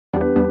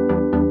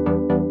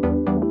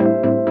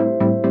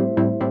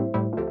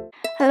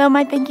Hello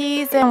my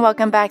pinkies, and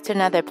welcome back to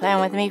another Plan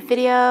With Me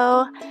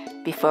video.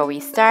 Before we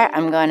start,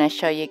 I'm going to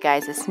show you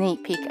guys a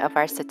sneak peek of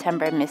our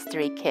September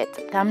mystery kit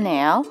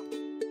thumbnail.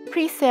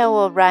 Pre-sale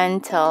will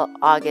run till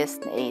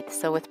August 8th,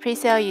 so with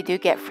pre-sale you do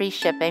get free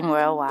shipping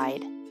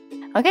worldwide.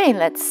 Okay,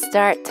 let's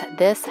start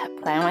this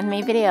Plan With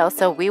Me video.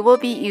 So we will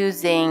be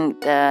using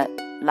the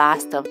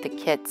last of the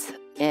kits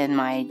in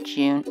my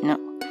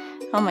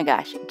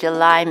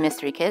July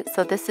mystery kit.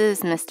 So this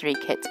is mystery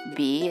kit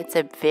B. It's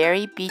a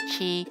very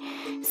beachy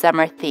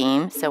summer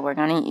theme, so we're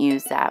going to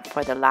use that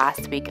for the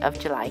last week of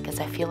July because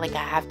I feel like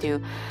I have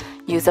to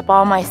use up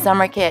all my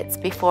summer kits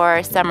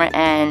before summer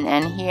end.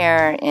 And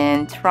here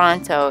in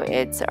Toronto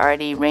it's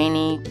already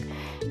rainy,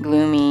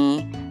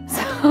 gloomy,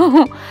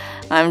 so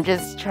I'm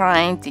just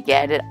trying to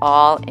get it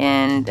all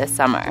in the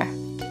summer.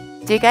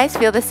 Do you guys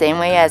feel the same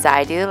way as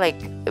I do, like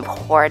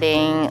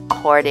hoarding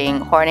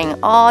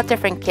all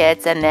different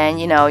kits, and then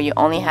you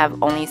only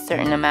have a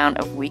certain amount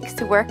of weeks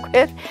to work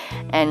with,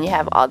 and you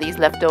have all these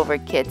leftover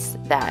kits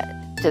that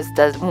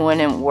just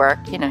wouldn't work.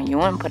 You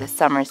wouldn't put a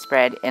summer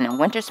spread in a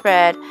winter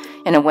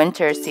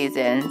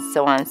season,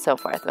 so on and so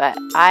forth. But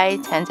I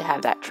tend to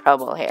have that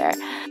trouble here.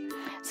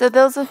 So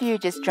those of you who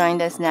just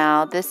joined us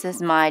now, this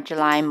is my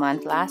July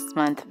last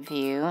month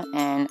view,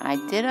 and I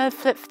did a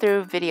flip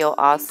through video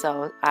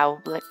also. I'll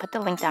put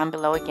the link down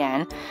below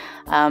again.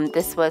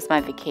 This was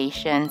my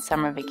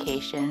summer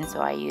vacation,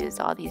 so I used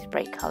all these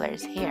bright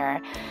colors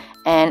here.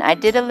 And I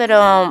did a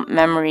little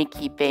memory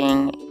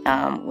keeping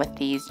with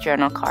these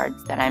journal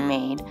cards that I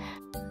made.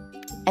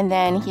 And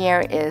then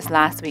here is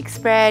last week's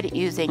spread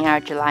using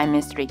our July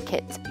mystery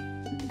kit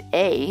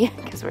A,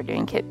 because we're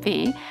doing kit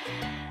B.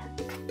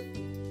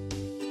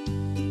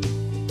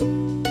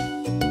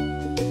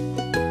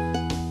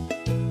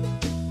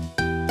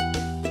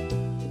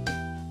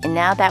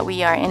 Now that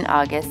we are in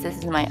August, this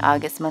is my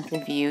August monthly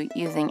view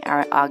using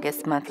our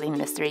August monthly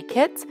mystery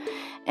kits,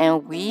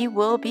 and we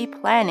will be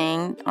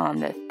planning on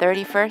the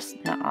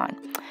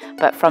 31st,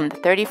 but from the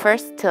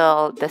 31st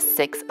till the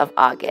 6th of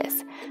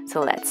August.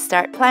 So let's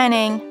start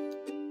planning.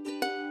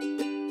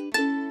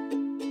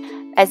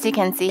 As you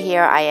can see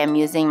here, I am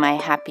using my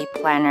Happy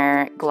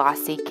Planner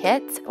glossy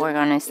kit. We're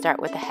going to start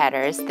with the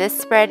headers. This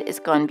spread is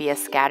going to be a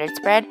scattered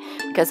spread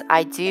because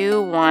I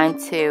do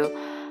want to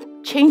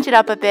change it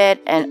up a bit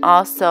and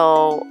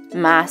also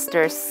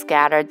master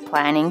scattered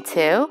planning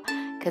too,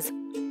 because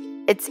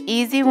it's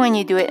easy when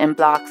you do it in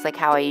blocks like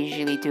how I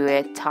usually do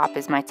it. Top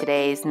is my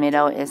today's,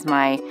 middle is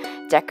my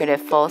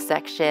decorative full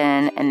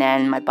section, and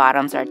then my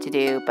bottoms are to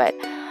do. But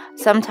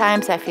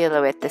sometimes I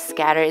feel with the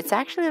scatter it's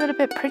actually a little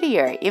bit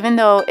prettier. Even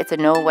though it's a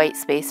no white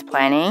space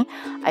planning,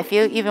 I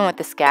feel even with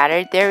the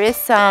scattered there is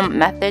some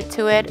method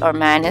to it, or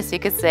madness you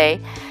could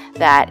say,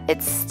 that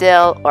it's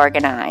still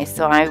organized.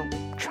 So I'm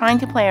trying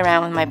to play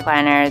around with my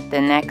planner the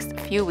next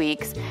few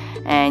weeks,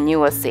 and you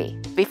will see.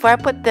 Before I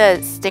put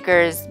the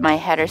stickers, my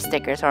header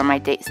stickers or my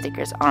date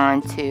stickers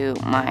onto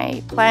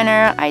my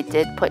planner, I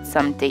did put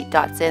some date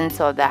dots in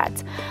so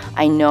that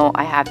I know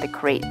I have the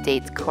correct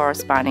dates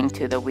corresponding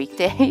to the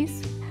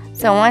weekdays.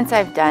 So once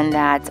I've done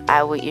that,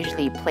 I will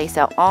usually place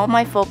out all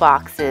my full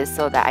boxes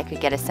so that I could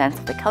get a sense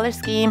of the color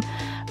scheme,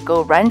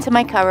 go run to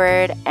my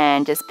cupboard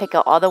and just pick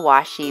out all the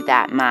washi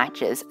that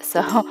matches.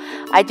 So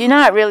I do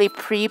not really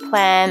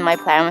pre-plan my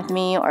Plan With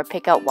Me or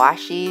pick out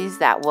washis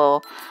that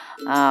will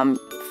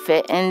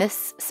fit in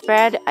this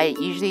spread. I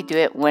usually do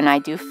it when I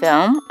do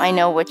film. I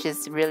know which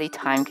is really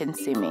time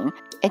consuming.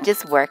 It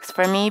just works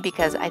for me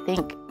because I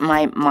think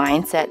my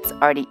mindset's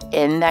already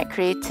in that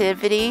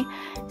creativity.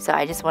 So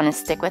I just want to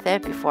stick with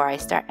it before I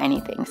start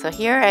anything. So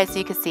here, as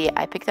you can see,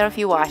 I picked out a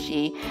few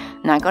washi.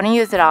 Not going to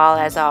use it all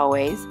as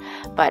always,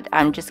 but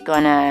I'm just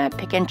going to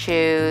pick and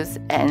choose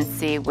and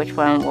see which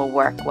one will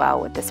work well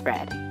with the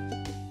spread.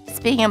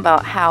 Speaking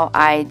about how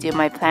I do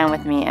my Plan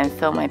With Me and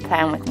film my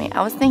Plan With Me,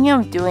 I was thinking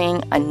of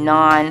doing a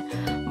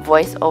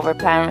non-voiceover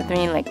Plan With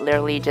Me, like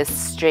literally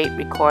just straight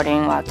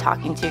recording while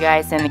talking to you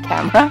guys in the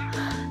camera.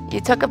 You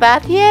took a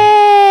bath?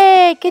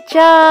 Yay! Good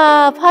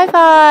job! High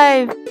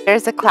five!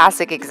 There's a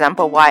classic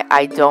example why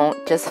I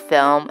don't just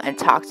film and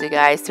talk to you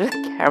guys through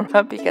the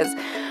camera, because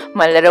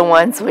my little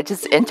ones would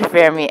just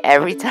interfere me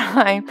every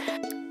time.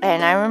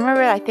 And I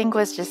remember, I think it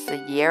was just a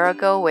year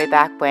ago, way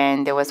back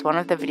when, there was one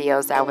of the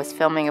videos I was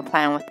filming a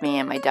Plan With Me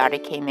and my daughter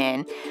came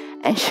in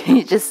and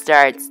she just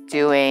starts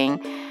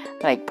doing,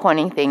 like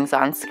pointing things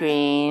on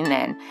screen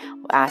and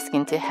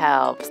asking to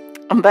help.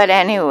 But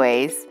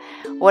anyways,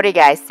 what do you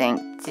guys think?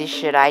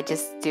 Should I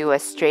just do a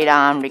straight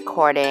on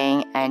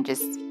recording and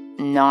just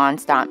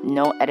non-stop,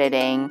 no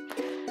editing,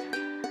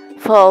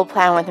 full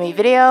Plan With Me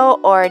video,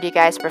 or do you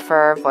guys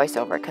prefer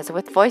voiceover? Because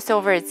with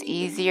voiceover it's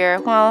easier.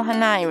 Well,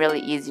 not really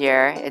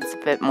easier, it's a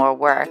bit more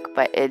work,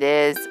 but it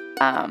is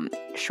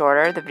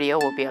shorter. The video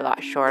will be a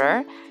lot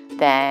shorter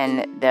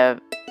than the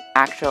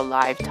actual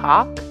live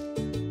talk.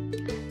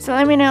 So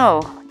let me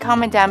know,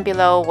 comment down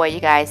below what you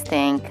guys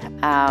think.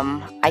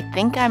 I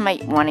think I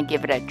might want to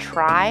give it a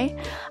try.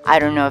 I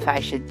don't know if I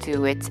should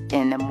do it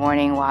in the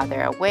morning while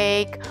they're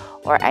awake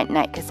or at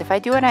night, because if I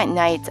do it at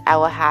night I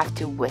will have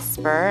to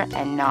whisper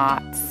and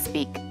not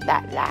speak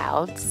that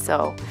loud,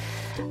 so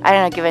I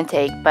don't know, give and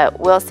take, but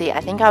we'll see. I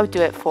think I'll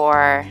do it for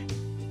I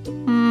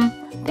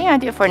think I'll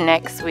do it for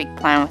next week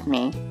plan with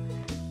me.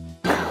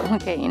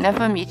 Okay, enough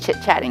of me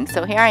chit-chatting.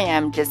 So here I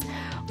am just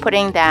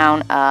putting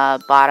down a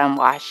bottom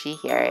washi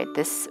here.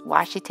 This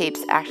washi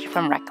tape's actually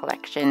from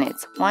Recollection.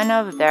 It's one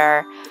of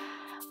their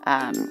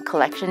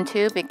collection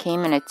tube. It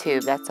came in a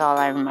tube, that's all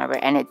I remember,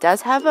 and it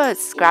does have a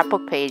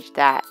scrapbook page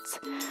that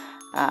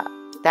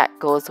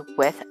goes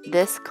with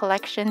this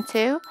collection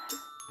too.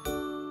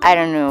 I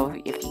don't know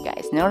if you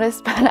guys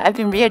noticed, but I've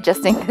been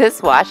readjusting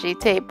this washi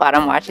tape,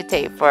 bottom washi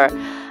tape, for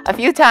a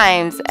few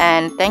times,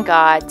 and thank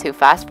God to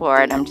fast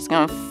forward. I'm just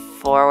going to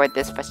forward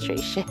this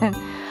frustration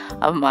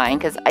of mine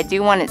because I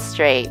do want it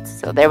straight.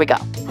 So there we go.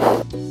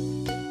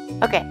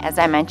 Okay, as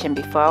I mentioned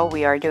before,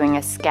 we are doing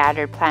a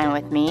scattered plan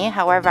with me.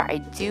 However, I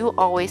do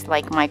always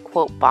like my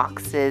quote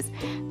boxes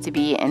to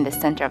be in the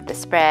center of the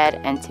spread,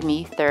 and to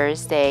me,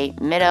 Thursday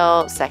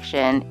middle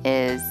section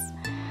is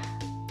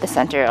the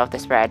center of the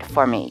spread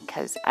for me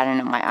because I don't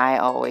know, my eye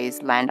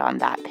always land on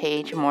that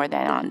page more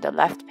than on the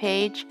left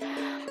page.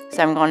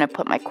 So I'm going to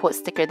put my quote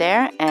sticker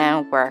there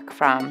and work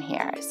from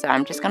here. So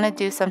I'm just going to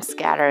do some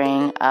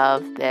scattering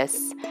of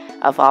this,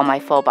 of all my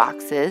full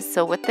boxes.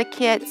 So with the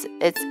kits,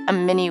 it's a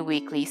mini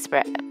weekly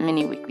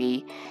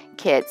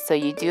kit. So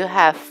you do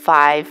have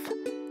 5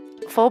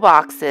 full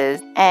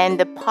boxes, and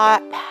the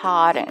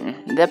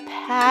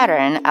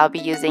pattern I'll be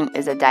using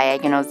is a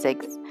diagonal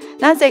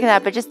not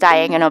zigzag, but just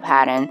diagonal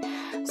pattern.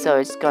 So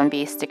it's going to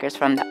be stickers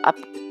from the up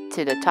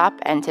to the top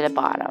and to the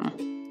bottom.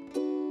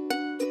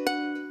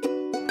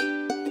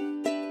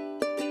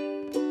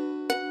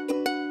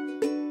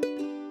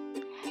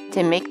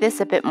 To make this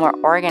a bit more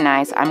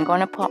organized, I'm going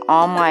to put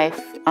all my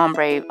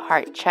ombre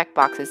heart check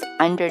boxes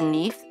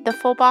underneath the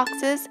full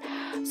boxes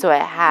so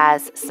it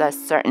has a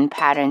certain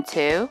pattern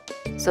too.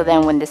 So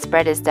then when the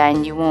spread is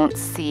done, you won't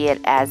see it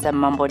as a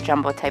mumbo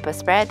jumbo type of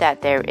spread,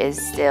 that there is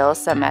still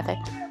some method.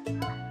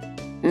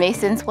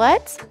 Mason's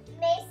what?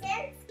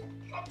 Mason's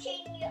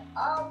touching your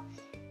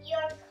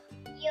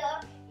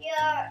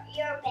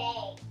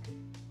bag.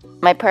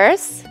 My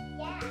purse?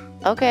 Yeah.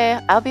 Okay,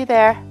 I'll be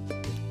there.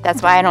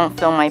 That's why I don't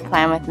film my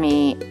plan with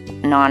me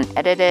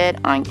non-edited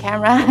on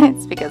camera.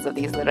 It's because of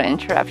these little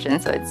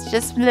interruptions. So it's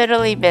just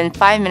literally been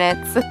 5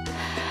 minutes.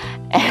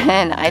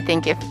 And I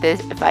think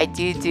if I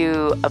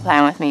do a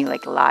plan with me,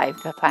 like live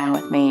plan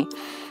with me,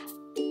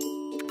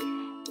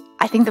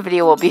 I think the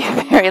video will be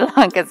very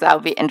long because I'll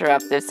be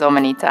interrupted so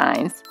many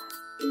times.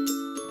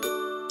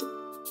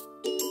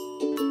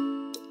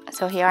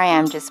 So here I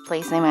am just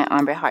placing my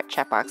ombre heart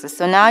check boxes.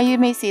 So now you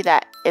may see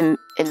that it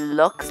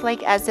looks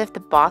like as if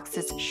the box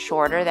is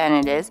shorter than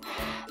it is.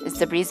 It's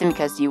the reason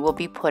because you will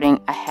be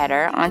putting a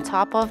header on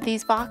top of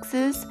these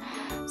boxes.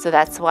 So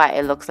that's why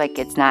it looks like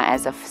it's not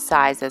as a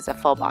size as a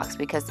full box,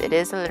 because it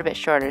is a little bit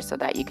shorter so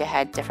that you can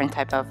have different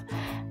type of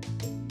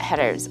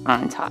headers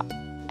on top,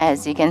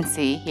 as you can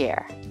see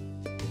here.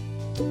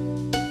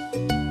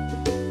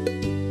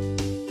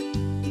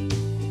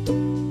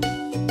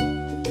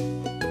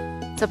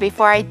 So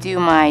before I do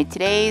my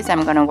todays,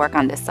 I'm going to work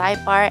on the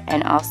sidebar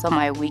and also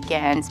my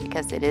weekends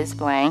because it is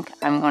blank.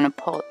 I'm going to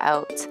pull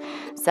out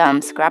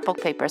some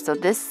scrapbook paper. So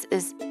this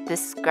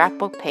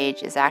scrapbook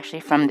page is actually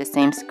from the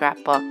same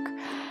scrapbook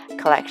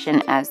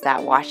collection as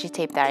that washi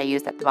tape that I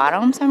used at the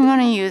bottom. So I'm going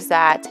to use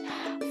that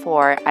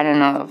for, I don't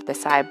know if the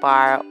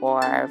sidebar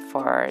or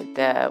for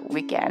the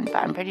weekend, but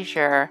I'm pretty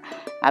sure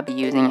I'll be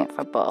using it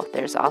for both.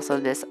 There's also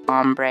this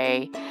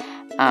ombre,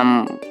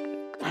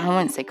 I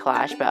wouldn't say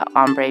collage, but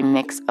ombre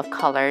mix of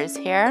colors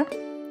here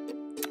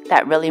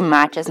that really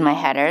matches my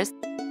headers.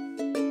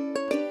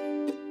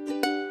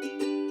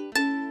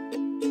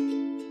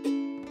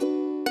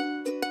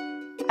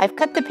 I've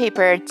cut the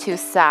paper to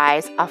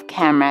size off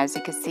camera, as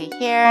you can see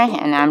here,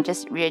 and I'm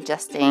just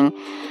readjusting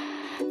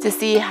to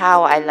see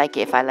how I like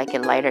it, if I like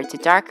it lighter to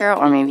darker,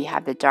 or maybe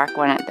have the dark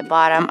one at the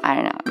bottom. I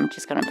don't know, I'm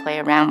just going to play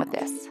around with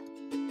this.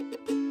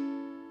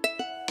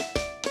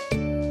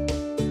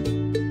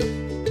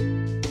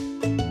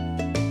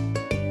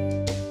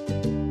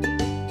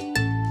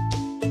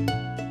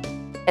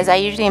 As I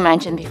usually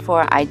mentioned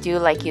before, I do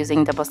like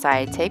using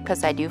double-sided tape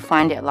because I do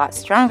find it a lot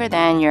stronger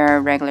than your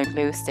regular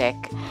glue stick.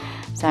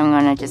 So I'm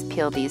going to just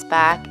peel these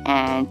back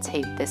and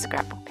tape this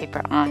scrapbook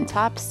paper on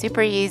top.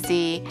 Super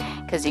easy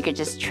because you could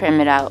just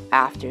trim it out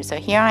after. So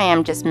here I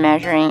am just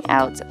measuring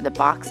out the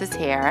boxes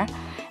here.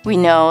 We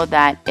know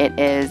that it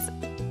is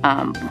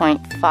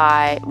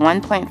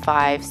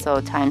 1.5,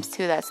 so times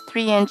 2, that's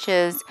 3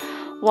 inches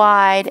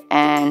wide,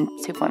 and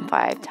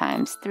 2.5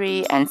 times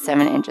 3 and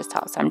 7 inches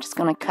tall. So I'm just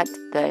going to cut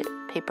the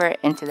paper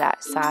into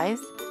that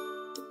size.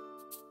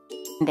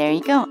 There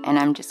you go, and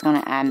I'm just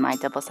going to add my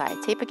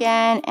double-sided tape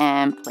again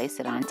and place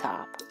it on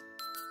top.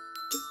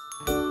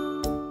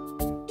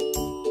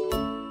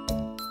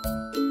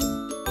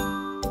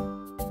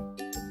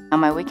 Now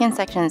my weekend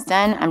section is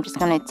done. I'm just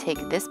going to take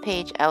this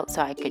page out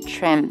so I could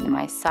trim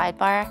my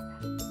sidebar.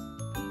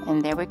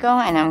 And there we go,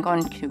 and I'm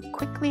going to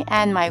quickly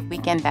add my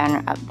weekend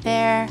banner up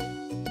there.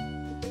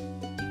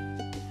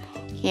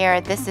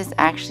 Here, this is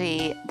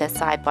actually the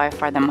sidebar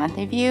for the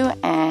monthly view,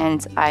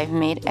 and I've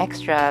made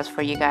extras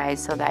for you guys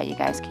so that you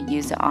guys can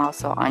use it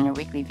also on your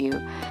weekly view.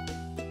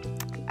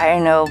 I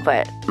don't know,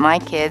 but my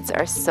kids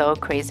are so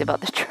crazy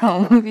about the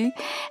Troll movie,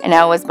 and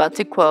I was about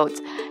to quote,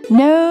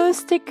 "No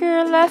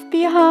sticker left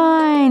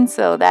behind."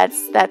 So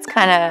that's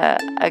kind of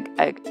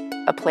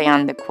a play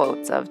on the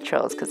quotes of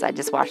Trolls, because I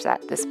just watched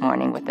that this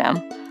morning with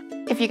them.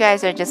 If you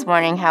guys are just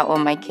wondering how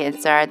old my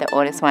kids are, the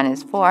oldest one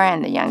is 4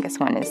 and the youngest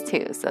one is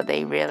 2, so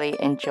they really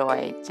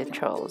enjoy the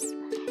Trolls.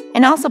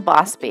 And also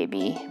Boss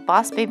Baby.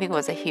 Boss Baby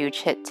was a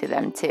huge hit to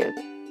them too.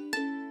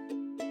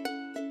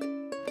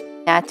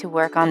 Now to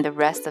work on the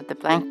rest of the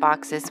blank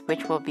boxes,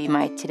 which will be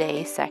my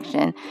today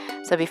section.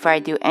 So before I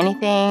do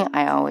anything,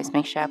 I always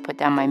make sure I put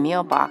down my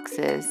meal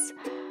boxes.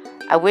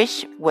 I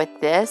wish with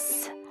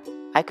this,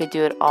 I could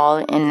do it all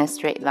in a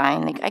straight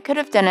line. Like I could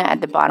have done it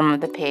at the bottom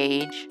of the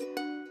page,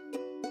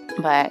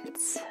 but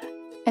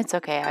it's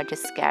okay, I'll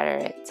just scatter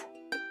it.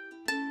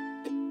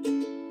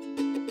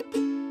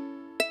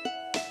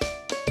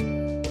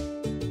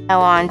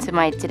 Now on to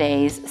my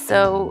today's.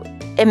 So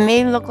it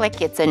may look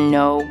like it's a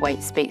no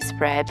white space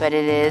spread, but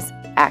it is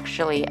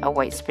actually a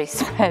white space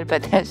spread,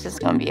 but there's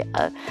just going to be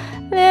a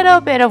little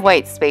bit of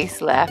white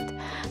space left.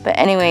 But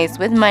anyways,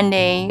 with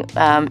Monday,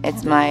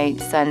 it's my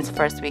son's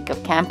first week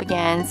of camp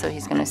again, so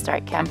he's going to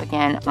start camp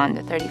again on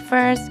the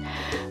 31st,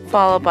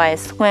 followed by a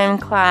swim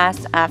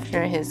class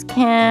after his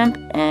camp,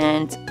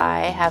 and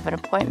I have an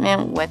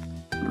appointment with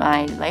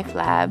my life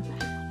lab,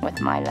 with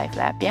the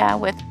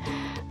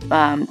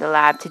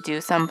lab to do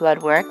some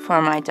blood work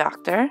for my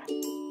doctor.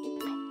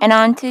 And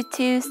on to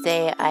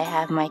Tuesday, I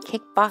have my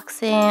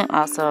kickboxing.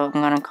 Also, I'm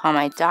going to call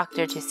my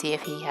doctor to see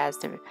if she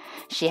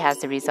has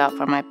the result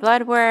for my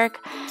blood work.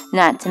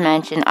 Not to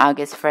mention,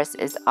 August 1st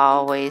is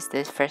always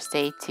the first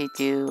day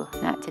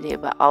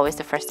always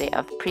the first day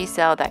of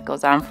pre-sale that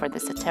goes on for the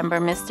September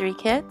mystery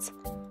kits.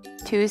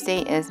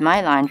 Tuesday is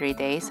my laundry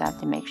day, so I have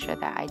to make sure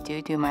that I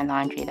do my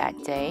laundry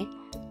that day.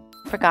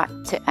 Forgot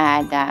to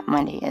add that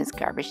Monday is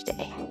garbage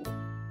day.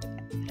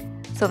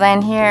 So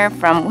then here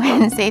from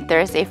Wednesday,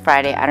 Thursday,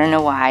 Friday, I don't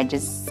know why I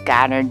just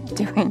scattered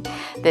doing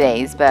the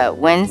days, but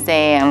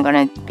Wednesday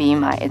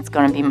it's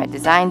gonna be my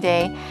design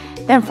day.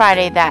 Then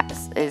Friday, that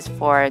is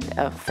for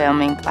a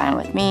filming plan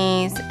with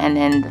me's, and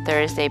then the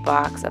Thursday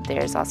box up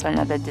there is also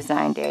another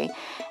design day,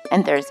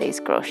 and Thursday's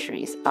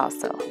groceries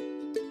also.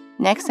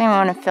 Next, I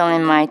want to fill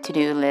in my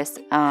to-do list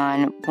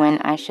on when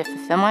I should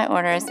fulfill my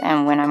orders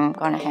and when I'm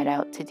gonna head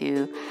out to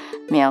do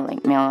mail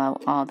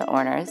out all the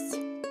orders.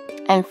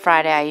 And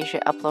Friday, I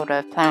usually upload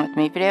a plan with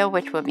me video,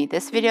 which will be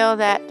this video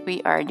that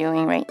we are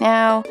doing right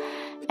now.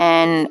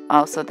 And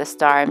also the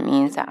star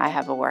means that I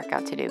have a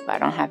workout to do, but I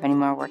don't have any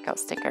more workout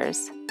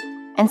stickers.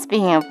 And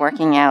speaking of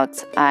working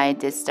out, I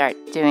did start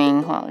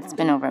doing, well, it's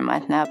been over a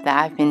month now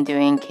that I've been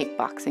doing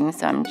kickboxing,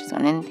 so I'm just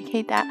going to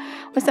indicate that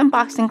with some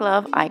boxing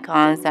glove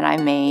icons that I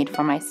made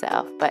for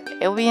myself. But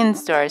it will be in the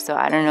store, so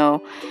I don't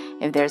know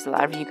if there's a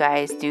lot of you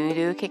guys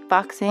do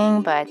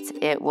kickboxing, but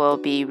it will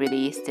be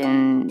released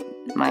in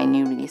my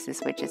new releases,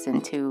 which is in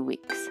 2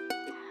 weeks.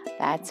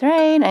 That's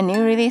right, a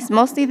new release.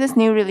 Mostly this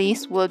new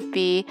release would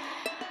be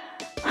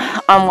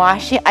on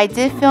washi. I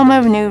did film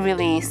a new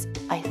release,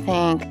 I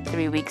think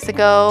 3 weeks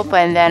ago,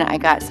 but then I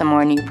got some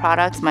more new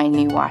products. My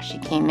new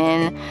washi came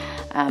in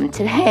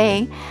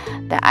today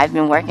that I've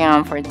been working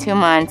on for 2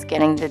 months,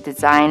 getting the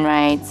design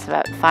right,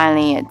 but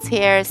finally it's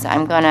here. So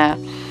I'm gonna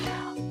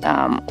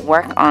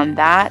work on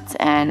that,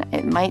 and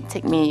it might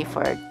take me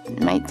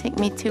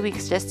 2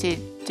 weeks just to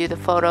do the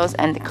photos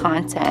and the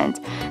content.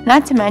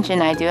 Not to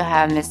mention I do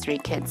have mystery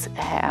kits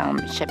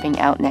shipping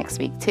out next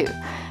week too.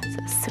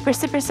 So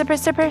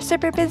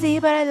super busy,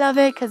 but I love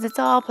it because it's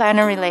all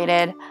planner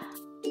related.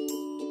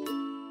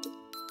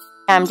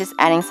 I'm just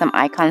adding some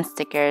icon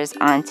stickers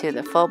onto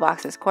the full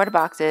boxes, quarter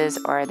boxes,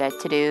 or the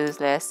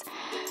to-dos list.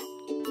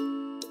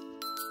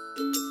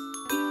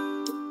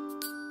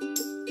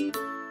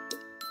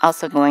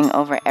 Also going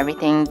over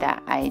everything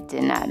that I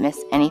did not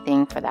miss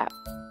anything for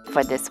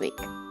this week.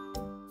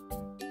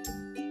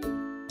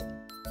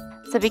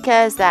 So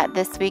because that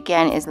this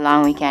weekend is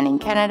long weekend in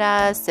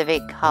Canada,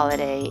 civic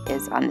holiday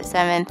is on the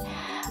 7th,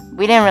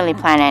 we didn't really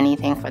plan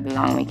anything for the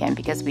long weekend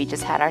because we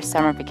just had our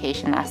summer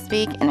vacation last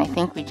week, and I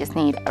think we just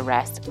need a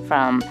rest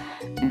from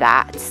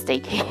that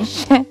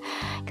staycation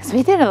because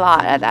we did a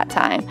lot at that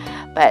time.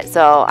 But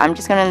so I'm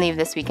just going to leave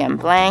this weekend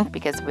blank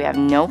because we have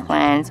no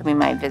plans. We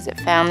might visit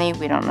family.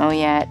 We don't know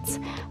yet.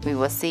 We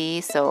will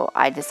see. So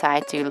I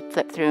decided to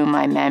flip through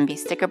my Mambi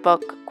sticker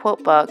book,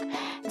 quote book,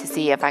 to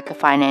see if I could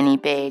find any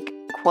big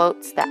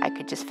quotes that I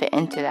could just fit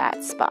into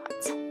that spot.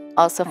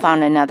 Also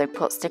found another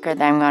quote sticker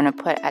that I'm going to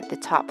put at the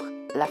top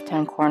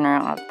left-hand corner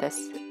of this,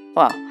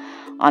 well,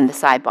 on the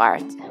sidebar.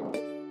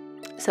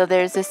 So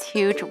there's this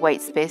huge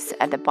white space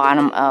at the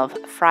bottom of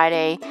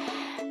Friday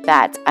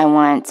that I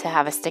want to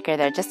have a sticker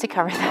there just to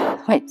cover the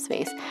white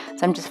space. So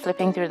I'm just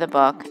flipping through the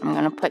book. I'm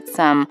going to put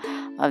some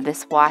of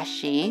this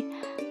washi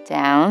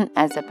down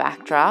as a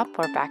backdrop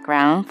or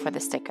background for the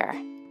sticker.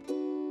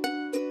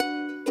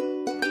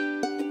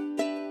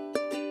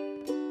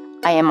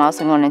 I am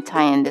also going to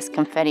tie in this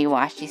confetti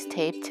washi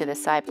tape to the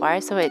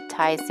sidebar so it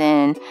ties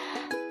in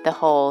the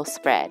whole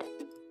spread.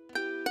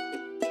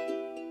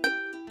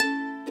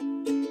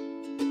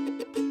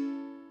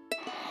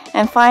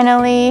 And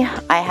finally,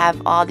 I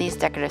have all these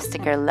decorative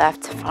stickers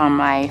left from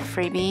my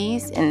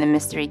freebies in the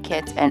mystery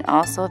kit, and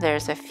also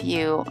there's a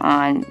few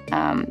on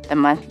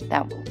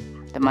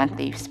the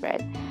monthly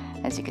spread.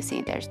 As you can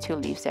see, there's 2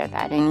 leaves there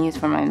that I didn't use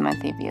for my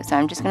monthly view. So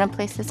I'm just going to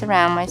place this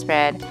around my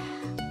spread.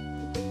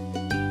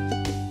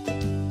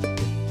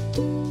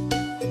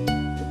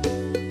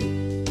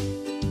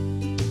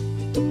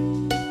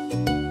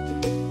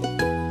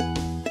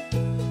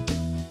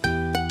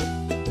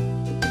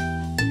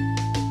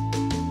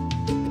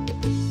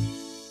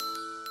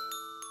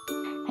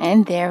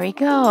 And there we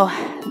go.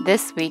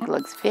 This week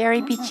looks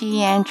very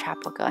beachy and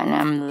tropical, and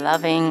I'm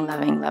loving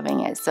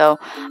it. So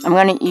I'm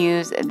going to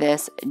use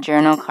this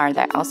journal card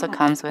that also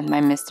comes with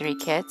my mystery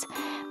kit.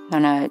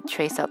 I'm going to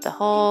trace out the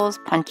holes,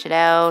 punch it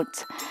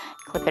out,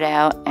 clip it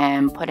out,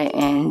 and put it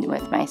in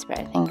with my spread.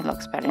 I think it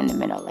looks better in the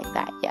middle like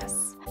that.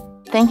 Yes.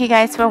 Thank you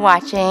guys for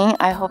watching.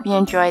 I hope you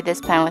enjoyed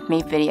this plan with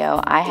me video.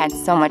 I had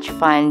so much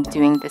fun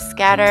doing the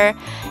scatter,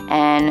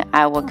 and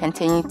I will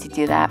continue to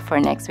do that for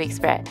next week's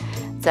spread.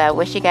 So I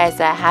wish you guys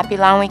a happy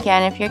long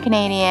weekend if you're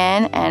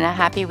Canadian, and a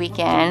happy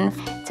weekend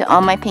to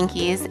all my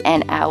pinkies,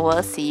 and I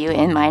will see you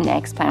in my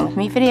next Plan With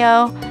Me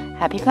video.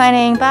 Happy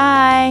planning.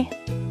 Bye!